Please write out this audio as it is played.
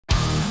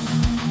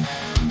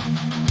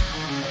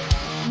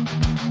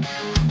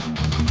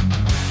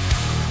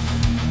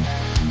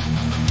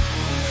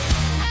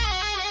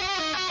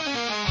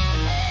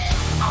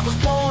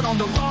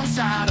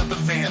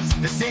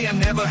They say I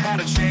never had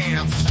a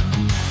chance.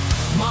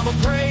 Mama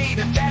prayed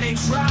and daddy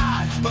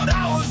tried, but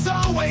I was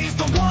always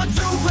the one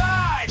to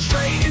ride.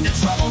 Straight into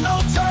trouble, no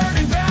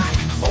turning back.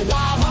 A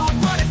wild heart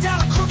running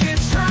down a crooked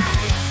track.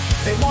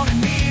 They wanted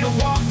me to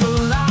walk the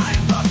line,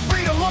 but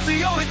freedom was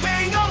the only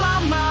thing on my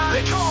mind.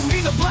 They called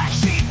me the black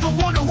sheep, the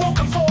one who won't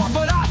conform,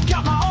 but I've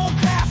got my own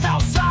path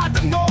outside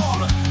the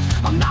norm.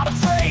 I'm not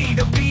afraid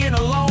of being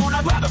alone.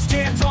 I'd rather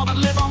stand tall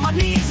than live on my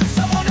knees in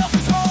someone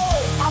else's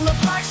home. I'm the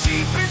black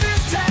sheep in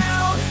this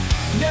town,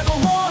 never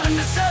wanting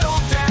to settle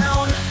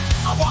down.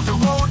 I want the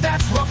road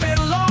that's rough and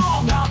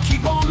long. I'll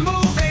keep on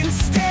moving,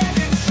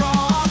 standing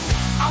strong.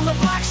 I'm the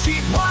black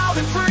sheep, wild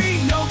and free.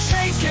 No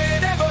chains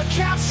can ever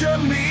capture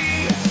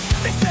me.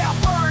 They say I'll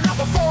burn up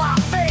before I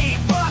fade,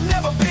 but I've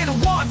never been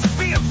one to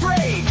be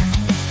afraid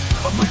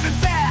of living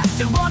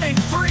fast and running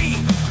free,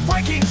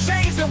 breaking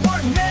chains that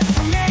weren't meant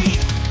for me.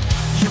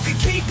 You can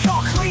keep your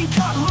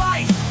clean-cut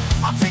life.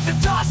 I'll take the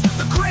dust,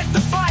 the grit,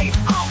 the fight.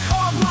 I'll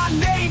carve my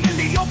name in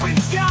the open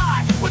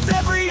sky with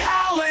every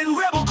howling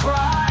rebel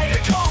cry.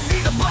 They call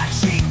me the black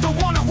sheep, the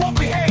one who won't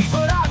behave,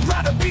 but I'd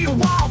rather be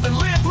wild than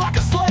live like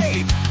a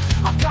slave.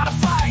 I've got a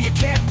fire you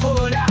can't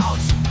put out.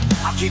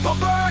 I'll keep on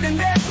burning,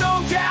 there's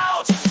no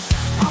doubt.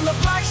 I'm the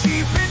black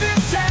sheep in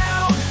this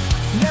town,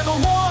 never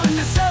wanting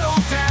to settle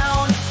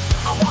down.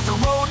 I want the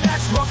road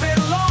that's rough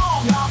and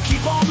long. I'll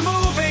keep on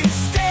moving,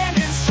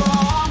 standing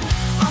strong.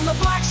 I'm the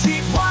black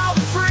sheep, wild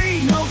and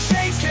free. No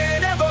chains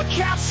can ever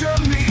capture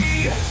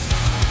me.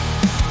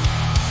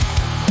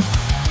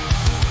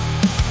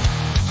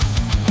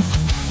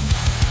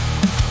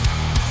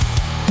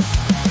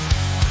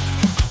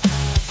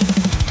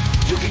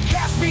 You can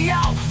cast me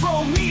out,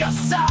 throw me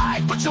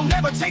aside, but you'll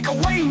never take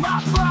away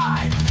my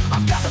pride.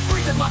 I've got the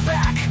breeze in my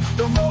back,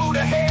 the road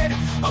ahead.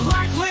 A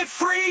life lived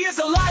free is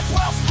a life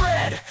well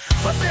spread.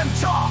 Let them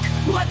talk,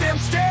 let them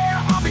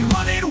stare. I'll be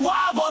running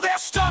wild while they're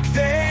stuck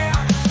there.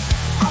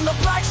 I'm the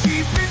black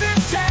sheep in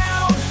this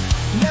town,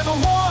 never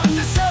wanting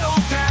to settle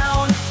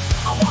down.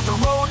 I want the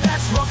road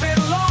that's rough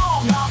and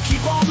long. I'll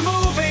keep on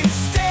moving,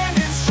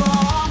 standing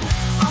strong.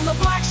 I'm the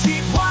black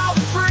sheep, wild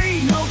and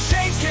free. No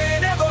chains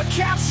can ever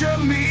capture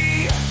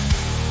me.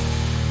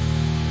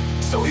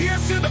 So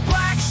here's to the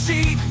black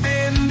sheep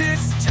in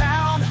this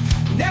town,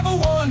 never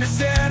one to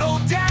settle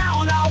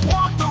down. I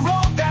walk the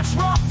road that's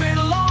rough and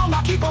long.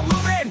 I'll keep on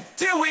moving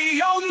till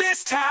we own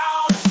this town.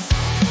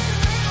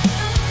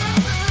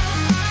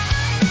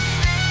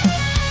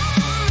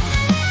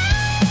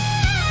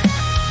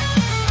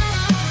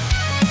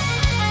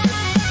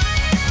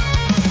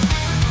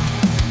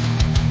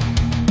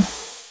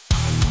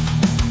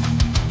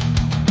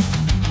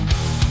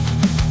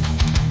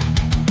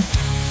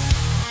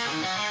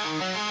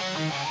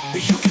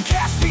 You can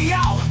cast me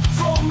out,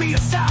 throw me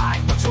aside,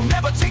 but you'll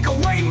never take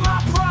away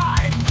my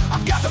pride.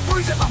 I've got the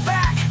breeze at my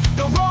back,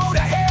 the road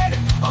ahead.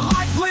 A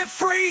life lived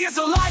free is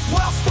a life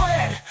well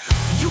spread.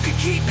 You can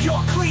keep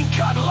your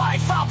clean-cut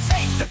life. I'll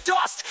take the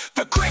dust,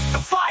 the grit, the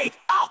fight.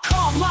 I'll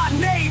call my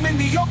name in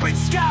the open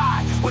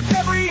sky with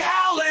every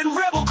howling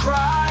rebel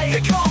cry.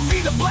 They call me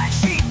the black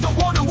sheep, the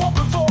one who won't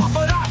conform,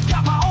 but I've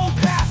got my own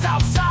path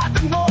outside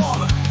the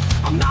norm.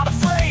 I'm not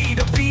afraid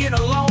of being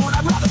alone.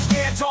 I'd rather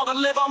stand tall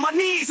than live on my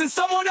knees in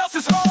someone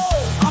else's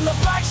home. I'm the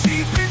black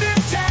sheep.